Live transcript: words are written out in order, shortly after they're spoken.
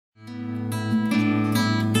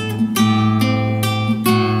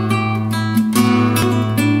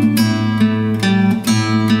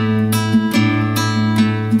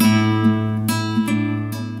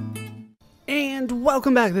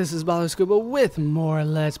Welcome back, this is Scuba with more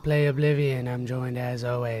Let's Play Oblivion. I'm joined as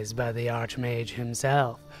always by the Arch Mage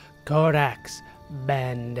himself, Korax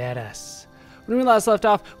Banderas. When we last left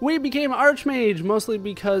off, we became Arch Mage, mostly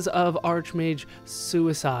because of Arch Mage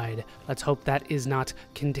suicide. Let's hope that is not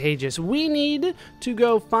contagious. We need to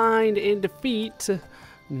go find and defeat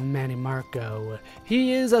Mannimarco.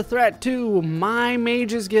 He is a threat to my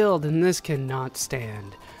Mage's Guild, and this cannot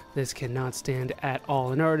stand. This cannot stand at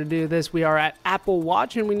all. In order to do this, we are at Apple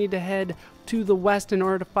Watch, and we need to head to the west in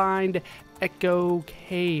order to find Echo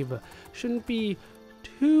Cave. Shouldn't be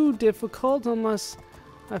too difficult unless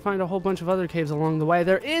I find a whole bunch of other caves along the way.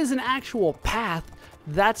 There is an actual path.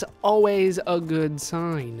 That's always a good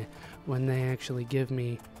sign when they actually give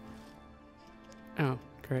me... Oh,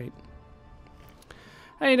 great.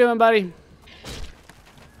 How you doing, buddy?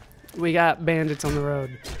 We got bandits on the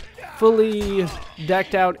road. Fully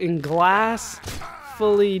decked out in glass,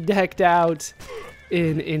 fully decked out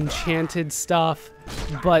in enchanted stuff,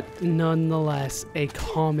 but nonetheless a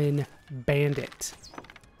common bandit.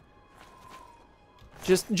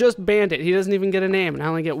 Just bandit. He doesn't even get a name, and I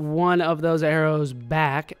only get one of those arrows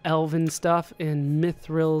back. Elven stuff and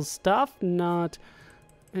mithril stuff, not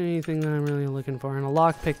anything that I'm really looking for, and a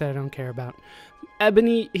lockpick that I don't care about.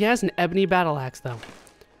 Ebony. He has an ebony battle axe though.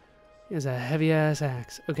 Is a heavy-ass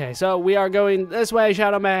axe. Okay, so we are going this way,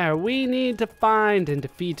 Shadowmare. We need to find and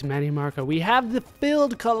defeat Mannimarco. We have the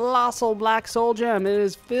filled colossal black soul gem. It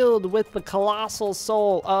is filled with the colossal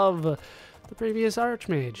soul of the previous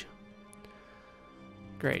Archmage.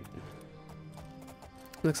 Great.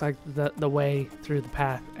 Looks like the way through the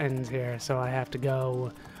path ends here, so I have to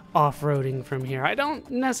go off-roading from here. I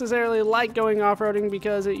don't necessarily like going off-roading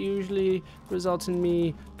because it usually results in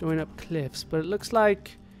me going up cliffs, but it looks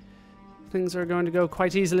like things are going to go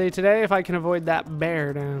quite easily today if I can avoid that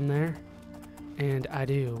bear down there. And I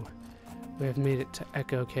do. We have made it to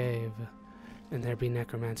Echo Cave. And there be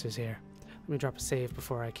necromancers here. Let me drop a save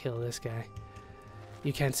before I kill this guy.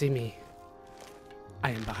 You can't see me.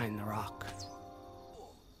 I am behind the rock.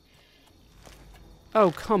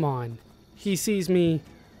 Oh, come on. He sees me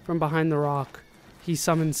from behind the rock. He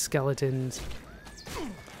summons skeletons.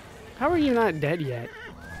 How are you not dead yet?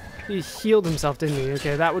 He healed himself, didn't he?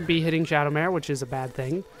 Okay, that would be hitting Shadowmare, which is a bad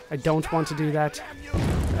thing. I don't want to do that,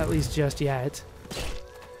 at least just yet.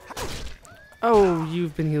 Oh,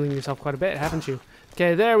 you've been healing yourself quite a bit, haven't you?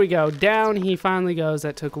 Okay, there we go. Down he finally goes.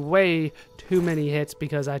 That took way too many hits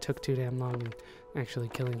because I took too damn long actually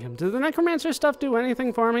killing him. Did the necromancer stuff do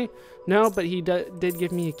anything for me? No, but he did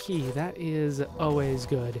give me a key. That is always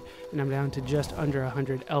good. And I'm down to just under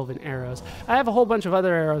 100 elven arrows. I have a whole bunch of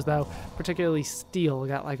other arrows though, particularly steel. I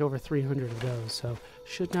got like over 300 of those, so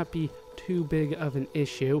should not be too big of an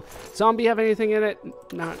issue. Zombie have anything in it?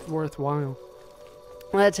 Not worthwhile.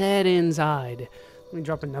 Let's head inside. Let me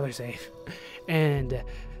drop another save and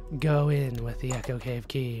go in with the Echo Cave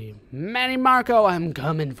key. Mannimarco, I'm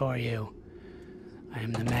coming for you. I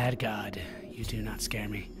am the Mad God. You do not scare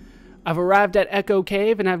me. I've arrived at Echo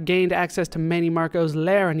Cave and have gained access to Mannimarco's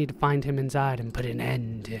lair. I need to find him inside and put an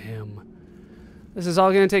end to him. This is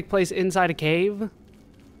all going to take place inside a cave?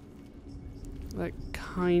 That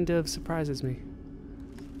kind of surprises me.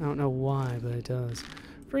 I don't know why, but it does.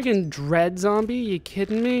 Freaking dread zombie? You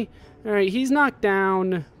kidding me? Alright, he's knocked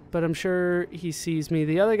down, but I'm sure he sees me.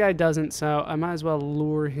 The other guy doesn't, so I might as well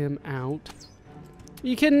lure him out.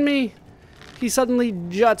 You kidding me? He suddenly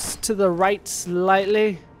juts to the right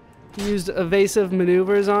slightly. He used evasive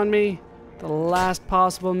maneuvers on me. The last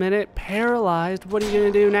possible minute. Paralyzed. What are you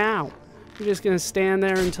going to do now? You're just going to stand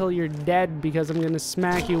there until you're dead because I'm going to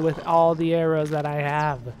smack you with all the arrows that I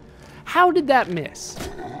have. How did that miss?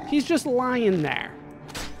 He's just lying there.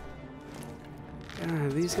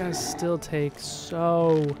 God, these guys still take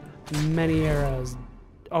so many arrows.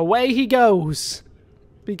 Away he goes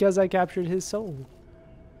because I captured his soul.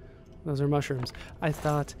 Those are mushrooms. I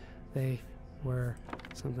thought they were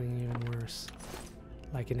something even worse,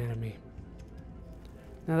 like an enemy.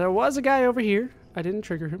 Now there was a guy over here. I didn't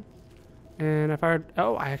trigger him. And I fired...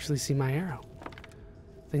 Oh, I actually see my arrow.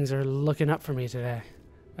 Things are looking up for me today.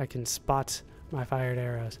 I can spot my fired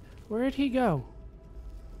arrows. Where did he go?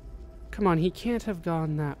 Come on, he can't have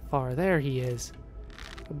gone that far. There he is.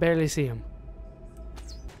 I barely see him.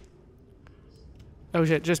 Oh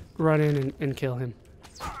shit, just run in and kill him.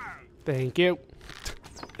 Thank you.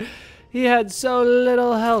 He had so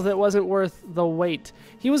little health, it wasn't worth the wait.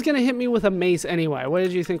 He was going to hit me with a mace anyway. What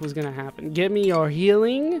did you think was going to happen? Give me your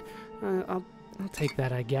healing? I'll take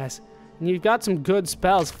that, I guess. And you've got some good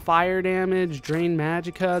spells. Fire damage, drain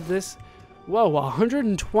magicka. This... Whoa,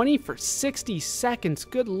 120 for 60 seconds.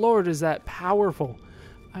 Good lord, is that powerful.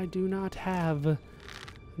 I do not have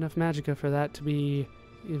enough magicka for that to be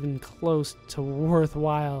even close to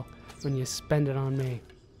worthwhile when you spend it on me.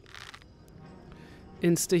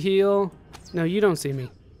 Insta-heal. No, you don't see me.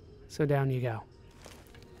 So down you go.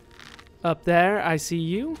 Up there, I see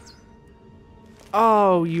you.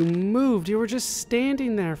 Oh, you moved. You were just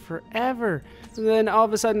standing there forever. And then all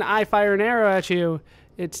of a sudden, I fire an arrow at you.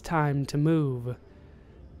 It's time to move.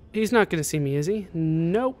 He's not going to see me, is he?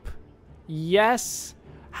 Nope. Yes.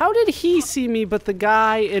 How did he see me, but the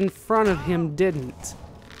guy in front of him didn't?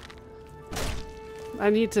 I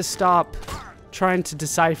need to stop trying to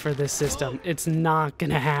decipher this system. It's not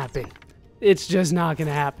going to happen. It's just not going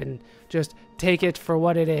to happen. Just take it for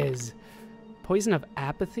what it is. Poison of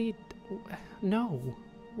apathy? No.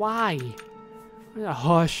 Why?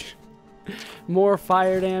 Hush. More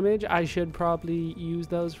fire damage. I should probably use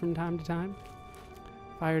those from time to time.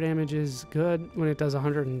 Fire damage is good when it does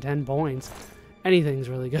 110 points. Anything's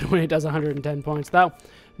really good when it does 110 points, though.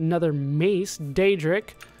 Another mace.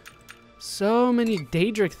 Daedric. So many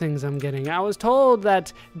Daedric things I'm getting. I was told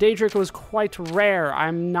that Daedric was quite rare.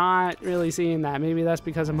 I'm not really seeing that. Maybe that's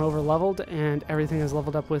because I'm over-leveled and everything is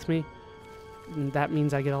leveled up with me. And that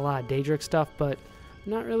means I get a lot of Daedric stuff, but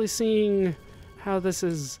I'm not really seeing how this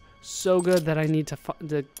is so good that I need to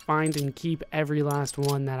find and keep every last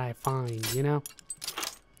one that I find, you know?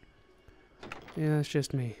 Yeah, that's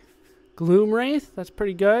just me. Gloomwraith, that's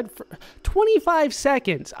pretty good. For 25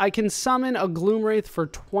 seconds. I can summon a Gloomwraith for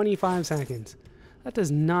 25 seconds. That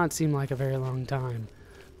does not seem like a very long time.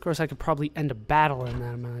 Of course, I could probably end a battle in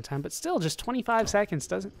that amount of time, but still, just 25 seconds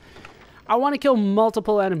doesn't... I want to kill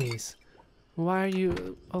multiple enemies. Why are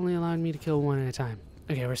you only allowing me to kill one at a time?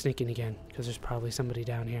 Okay, we're sneaking again, because there's probably somebody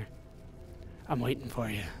down here. I'm waiting for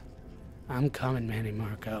you. I'm coming,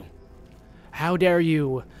 Mannimarco. How dare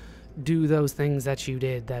you do those things that you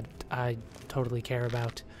did that I totally care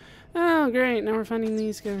about. Oh, great. Now we're finding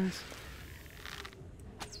these guys.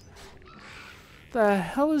 The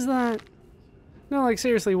hell is that? No, like,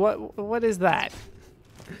 seriously, what is that?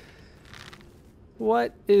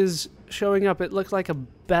 What is showing up? It looked like a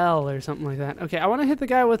bell or something like that. Okay, I want to hit the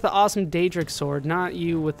guy with the awesome Daedric sword, not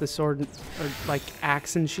you with the sword, or like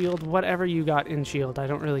axe and shield, whatever you got in shield. I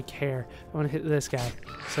don't really care. I want to hit this guy.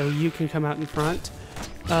 So you can come out in front.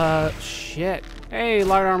 Shit. Hey,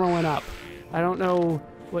 light armor went up. I don't know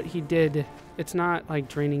what he did. It's not like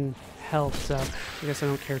draining health, so I guess I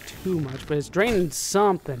don't care too much, but it's draining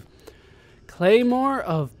something. Claymore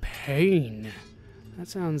of Pain. That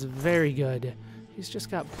sounds very good. He's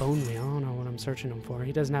just got bone meal. I don't know what I'm searching him for.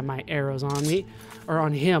 He doesn't have my arrows on me. Or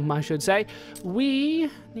on him, I should say.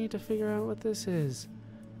 We need to figure out what this is.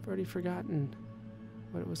 I've already forgotten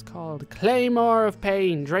what it was called. Claymore of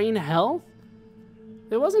Pain. Drain health?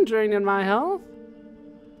 It wasn't draining my health.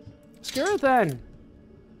 Screw it then.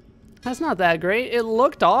 That's not that great. It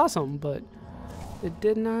looked awesome, but it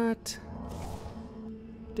did not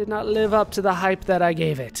live up to the hype that I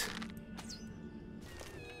gave it.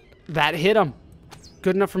 That hit him.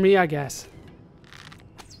 Good enough for me, I guess.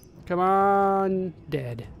 Come on.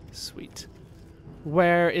 Dead. Sweet.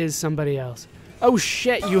 Where is somebody else? Oh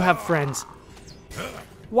shit, you have friends.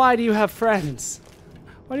 Why do you have friends?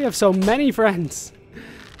 Why do you have so many friends?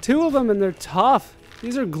 2 of them and they're tough.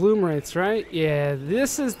 These are Gloomwraiths, right? Yeah,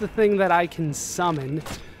 this is the thing that I can summon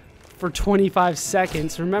for 25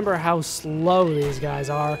 seconds. Remember how slow these guys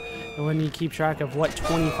are and when you keep track of what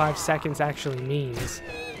 25 seconds actually means.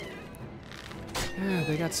 Yeah,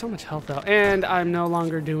 they got so much health though. And I'm no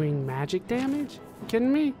longer doing magic damage? You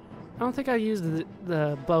kidding me? I don't think I used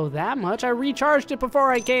the bow that much. I recharged it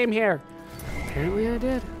before I came here. Apparently I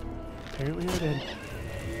did. Apparently I did.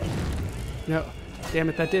 No. Damn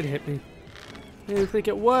it, that did hit me. I didn't think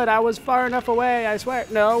it would. I was far enough away, I swear.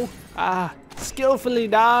 No. Ah, skillfully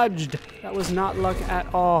dodged. That was not luck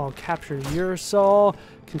at all. Capture your soul.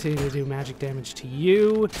 Continue to do magic damage to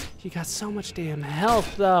you. You got so much damn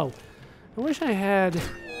health, though. I wish I had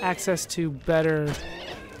access to better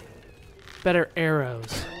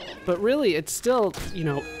arrows. But really, it's still, you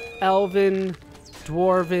know, elven,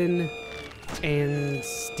 dwarven, and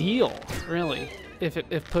steel, really,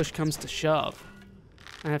 if push comes to shove.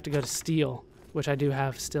 I have to go to steel, which I do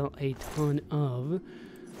have still a ton of.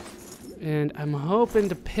 And I'm hoping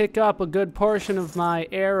to pick up a good portion of my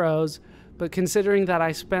arrows, but considering that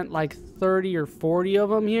I spent like 30 or 40 of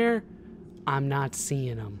them here, I'm not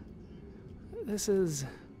seeing them. This is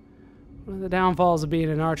one of the downfalls of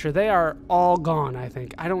being an archer. They are all gone, I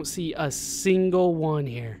think. I don't see a single one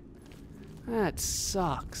here. That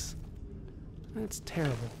sucks. That's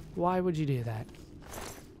terrible. Why would you do that?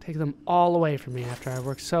 Take them all away from me after I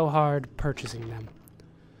worked so hard purchasing them.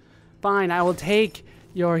 Fine, I will take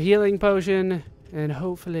your healing potion And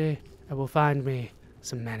hopefully I will find me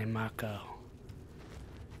some Mannimarco.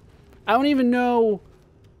 I don't even know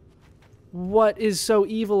what is so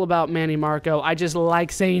evil about Mannimarco. I just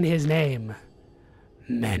like saying his name.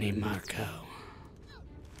 Mannimarco.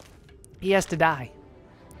 He has to die.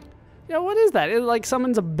 Yeah, what is that? It like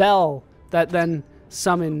summons a bell that then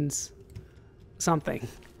summons something.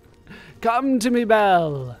 Come to me,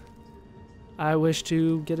 bell. I wish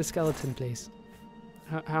to get a skeleton, please.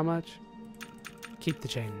 How much? Keep the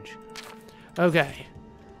change. Okay.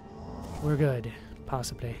 We're good.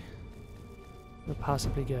 Possibly. We're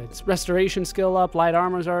possibly good. Restoration skill up. Light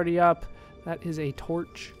armor's already up. That is a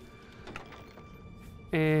torch.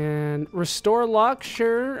 And restore luck,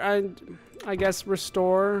 sure. I guess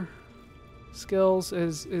restore skills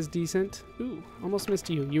is decent. Ooh, almost missed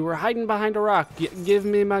you. You were hiding behind a rock. Give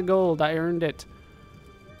me my gold. I earned it.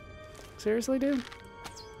 Seriously, dude?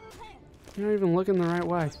 You're not even looking the right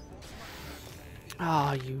way.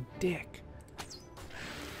 Ah, oh, you dick.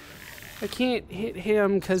 I can't hit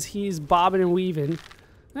him because he's bobbing and weaving.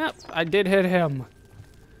 Yep, I did hit him.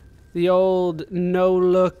 The old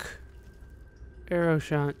no-look arrow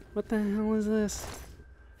shot. What the hell is this?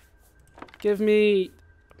 Give me...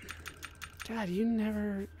 God, you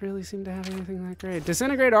never really seem to have anything that great.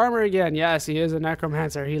 Disintegrate armor again. Yes, he is a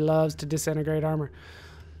necromancer. He loves to disintegrate armor.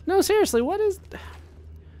 No, seriously, what is...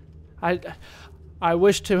 I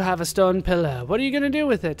wish to have a stone pillar. What are you going to do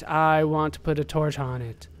with it? I want to put a torch on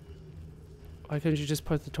it. Why couldn't you just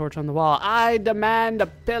put the torch on the wall? I demand a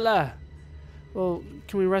pillar. Well,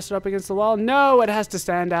 can we rest it up against the wall? No, it has to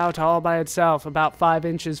stand out all by itself, about 5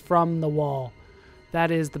 inches from the wall. That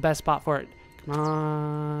is the best spot for it. Come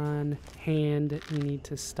on, hand. You need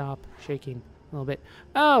to stop shaking a little bit.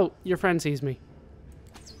 Oh, your friend sees me.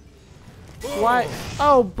 Why?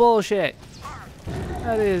 Oh, bullshit.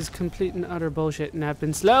 That is complete and utter bullshit, and I've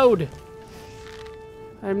been slowed.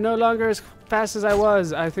 I'm no longer as fast as I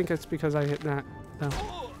was. I think it's because I hit that. No.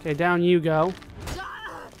 Okay, down you go.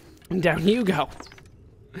 Down you go.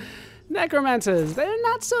 Necromancers, they're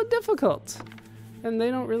not so difficult. And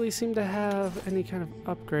they don't really seem to have any kind of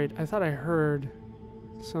upgrade. I thought I heard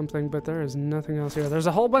something, but there is nothing else here. There's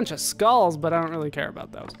a whole bunch of skulls, but I don't really care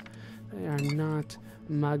about those. They are not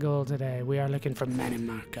my goal today. We are looking for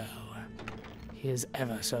Mannimarco. He is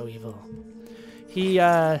ever so evil. He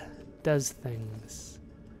does things.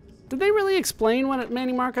 Did they really explain what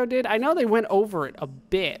Mannimarco did? I know they went over it a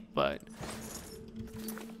bit, but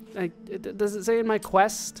does it say in my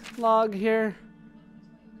quest log here?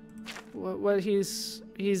 What he's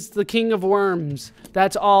the king of worms.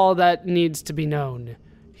 That's all that needs to be known.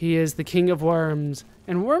 He is the king of worms,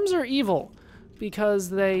 and worms are evil because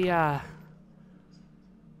they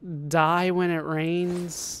die when it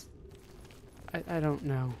rains. I don't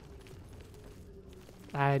know.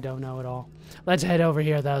 I don't know at all. Let's head over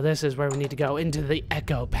here, though. This is where we need to go, into the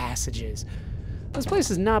echo passages. This place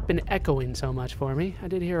has not been echoing so much for me. I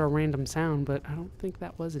did hear a random sound, but I don't think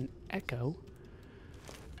that was an echo.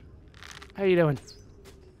 How you doing?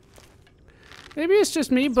 Maybe it's just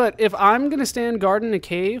me, but if I'm going to stand guard in a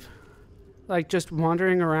cave, like just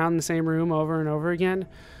wandering around the same room over and over again,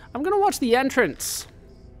 I'm going to watch the entrance.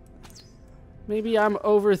 Maybe I'm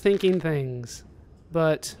overthinking things,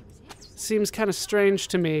 but it seems kind of strange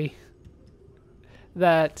to me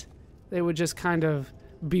that they would just kind of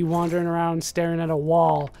be wandering around staring at a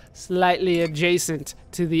wall slightly adjacent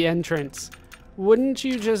to the entrance. Wouldn't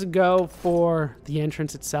you just go for the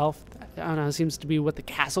entrance itself? I don't know, it seems to be what the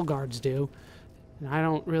castle guards do. And I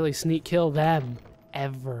don't really sneak kill them,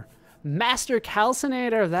 ever. Master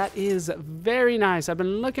Calcinator, that is very nice. I've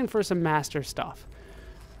been looking for some master stuff.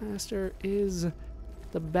 Master is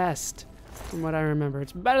the best, from what I remember.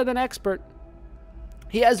 It's better than expert.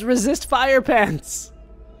 He has resist fire pants.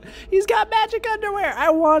 He's got magic underwear. I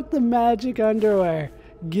want the magic underwear.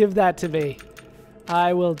 Give that to me.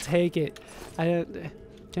 I will take it. Can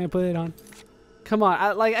I put it on? Come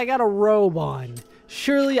on, I got a robe on.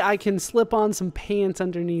 Surely I can slip on some pants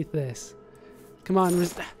underneath this. Come on,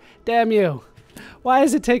 damn you. Why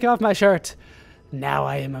does it take off my shirt? Now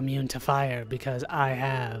I am immune to fire because I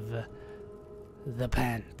have the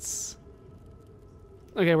pants.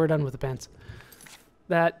 Okay, we're done with the pants.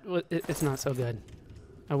 It's not so good.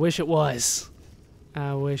 I wish it was.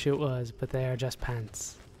 I wish it was, but they are just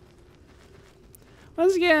pants.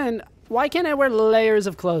 Once again, why can't I wear layers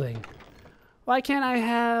of clothing? Why can't I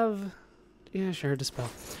have... Yeah, sure, dispel.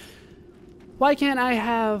 Why can't I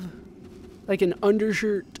have like an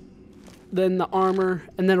undershirt, then the armor,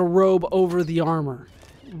 and then a robe over the armor?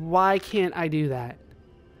 Why can't I do that?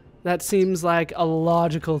 That seems like a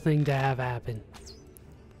logical thing to have happen.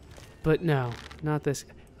 But no, not this.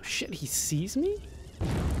 Shit, he sees me?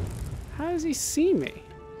 How does he see me?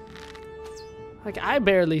 Like, I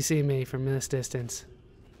barely see me from this distance.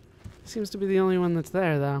 Seems to be the only one that's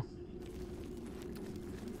there, though.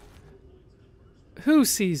 Who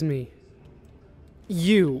sees me?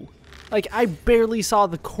 You. Like, I barely saw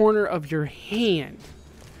the corner of your hand.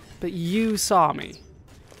 But you saw me.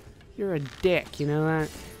 You're a dick, you know that?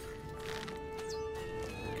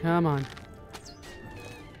 Come on.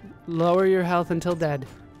 Lower your health until dead.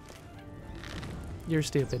 You're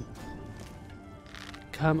stupid.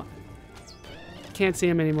 Come on. Can't see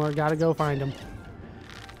him anymore. Gotta go find him.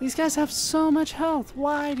 These guys have so much health.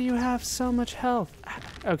 Why do you have so much health?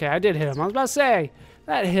 Okay, I did hit him. I was about to say,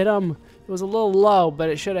 that hit him. It was a little low, but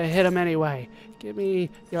it should have hit him anyway. Give me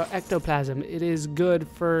your ectoplasm. It is good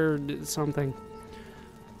for something.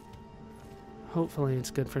 Hopefully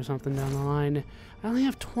it's good for something down the line. I only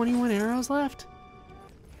have 21 arrows left?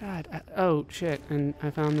 God, oh shit, and I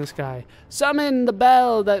found this guy. Summon the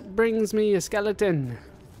bell that brings me a skeleton.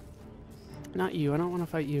 Not you, I don't want to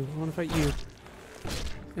fight you. I want to fight you.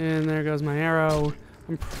 And there goes my arrow.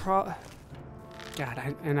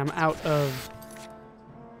 God, I'm out of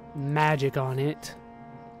magic on it.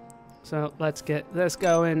 So let's get this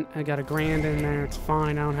going. I got a grand in there, it's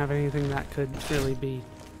fine. I don't have anything that could really be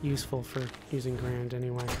useful for using grand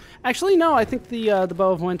anyway. Actually, no, I think the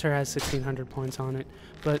Bow of Winter has 1,600 points on it,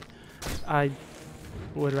 but I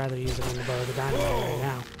would rather use it on the Bow of the Dynamite right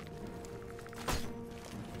now.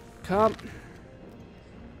 Come.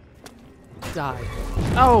 Die.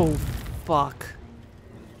 Oh, fuck.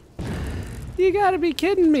 You gotta be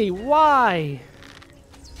kidding me. Why?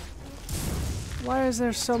 Why is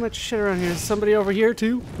there so much shit around here? Is somebody over here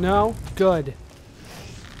too? No? Good.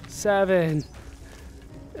 7.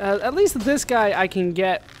 At least this guy, I can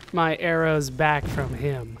get my arrows back from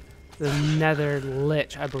him. The Nether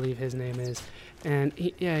Lich, I believe his name is. And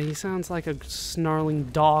he sounds like a snarling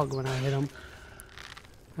dog when I hit him.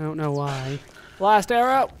 I don't know why. Last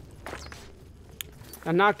arrow!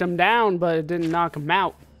 I knocked him down, but it didn't knock him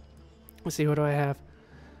out. Let's see, what do I have?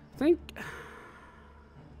 I think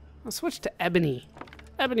I'll switch to Ebony.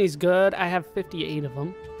 Ebony's good. I have 58 of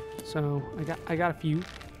them. So I got a few.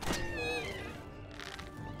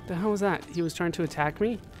 The hell was that? He was trying to attack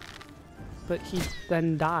me? But he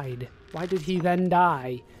then died. Why did he then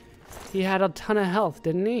die? He had a ton of health,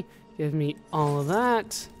 didn't he? Give me all of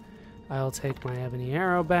that. I'll take my ebony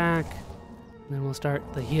arrow back. And then we'll start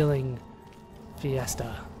the healing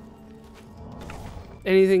fiesta.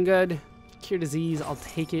 Anything good? Cure disease, I'll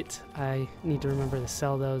take it. I need to remember to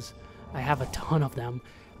sell those. I have a ton of them.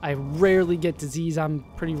 I rarely get disease. I'm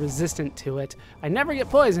pretty resistant to it. I never get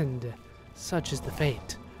poisoned. Such is the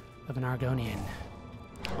fate of an Argonian.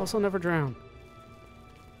 Also never drown.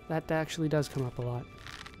 That actually does come up a lot.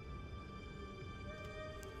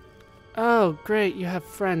 Oh, great, you have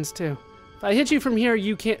friends too. If I hit you from here,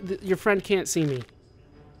 you can't. Your friend can't see me.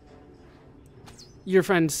 Your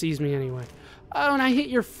friend sees me anyway. Oh, and I hit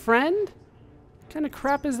your friend? What kind of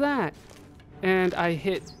crap is that? And I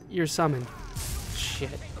hit your summon.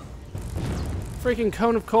 Shit. Freaking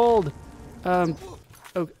cone of cold.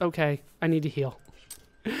 Okay, I need to heal.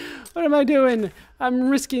 What am I doing? I'm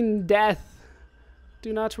risking death.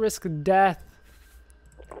 Do not risk death.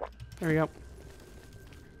 There we go.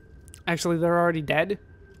 Actually, they're already dead.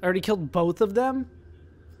 I already killed both of them?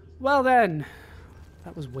 Well then.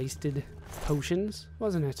 That was wasted potions,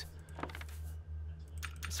 wasn't it?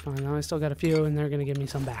 It's fine though. I still got a few and they're going to give me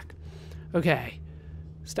some back. Okay.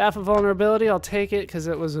 Staff of Vulnerability, I'll take it because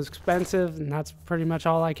it was expensive and that's pretty much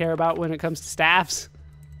all I care about when it comes to staffs.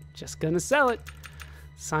 Just going to sell it.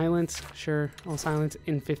 Silence, sure. I'll silence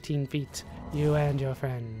in 15 feet. You and your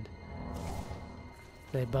friend.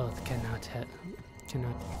 They both cannot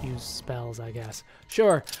use spells, I guess.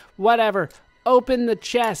 Sure, whatever. Open the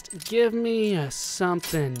chest. Give me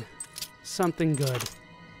something. Something good.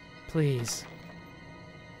 Please.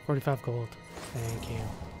 45 gold. Thank you.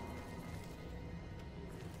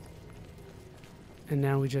 And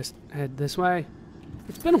now we just head this way.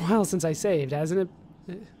 It's been a while since I saved, hasn't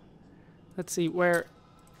it? Let's see, where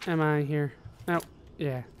am I here? Oh,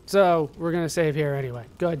 yeah. So, we're going to save here anyway.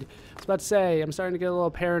 Good. I was about to say, I'm starting to get a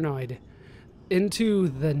little paranoid. Into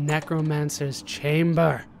the necromancer's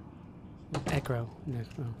chamber.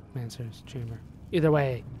 Necromancer's chamber. Either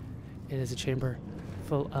way, it is a chamber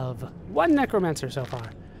full of one necromancer so far.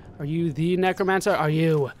 Are you the necromancer? Are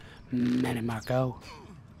you Mannimarco?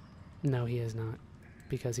 No, he is not.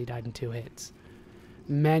 Because he died in 2 hits.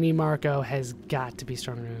 Mannimarco has got to be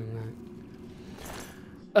stronger than that.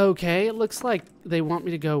 Okay, it looks like they want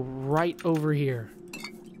me to go right over here.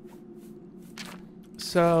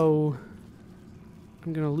 So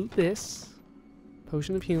I'm gonna loot this.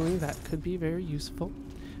 Potion of healing, that could be very useful.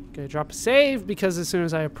 Gonna drop a save because as soon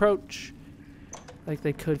as I approach, like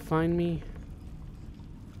they could find me.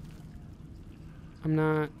 I'm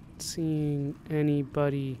not seeing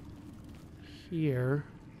anybody here.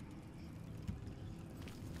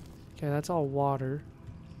 Okay, that's all water.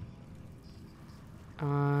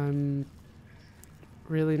 I'm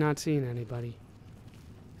really not seeing anybody.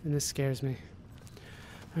 And this scares me.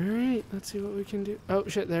 Alright, let's see what we can do. Oh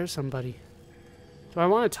shit, there's somebody. Do I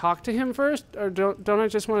want to talk to him first? Or don't I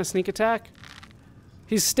just want to sneak attack?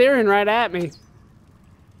 He's staring right at me.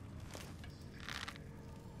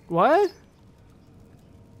 What?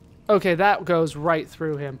 Okay, that goes right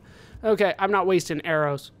through him. Okay, I'm not wasting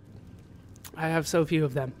arrows. I have so few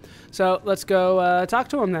of them. So let's go talk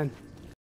to him then.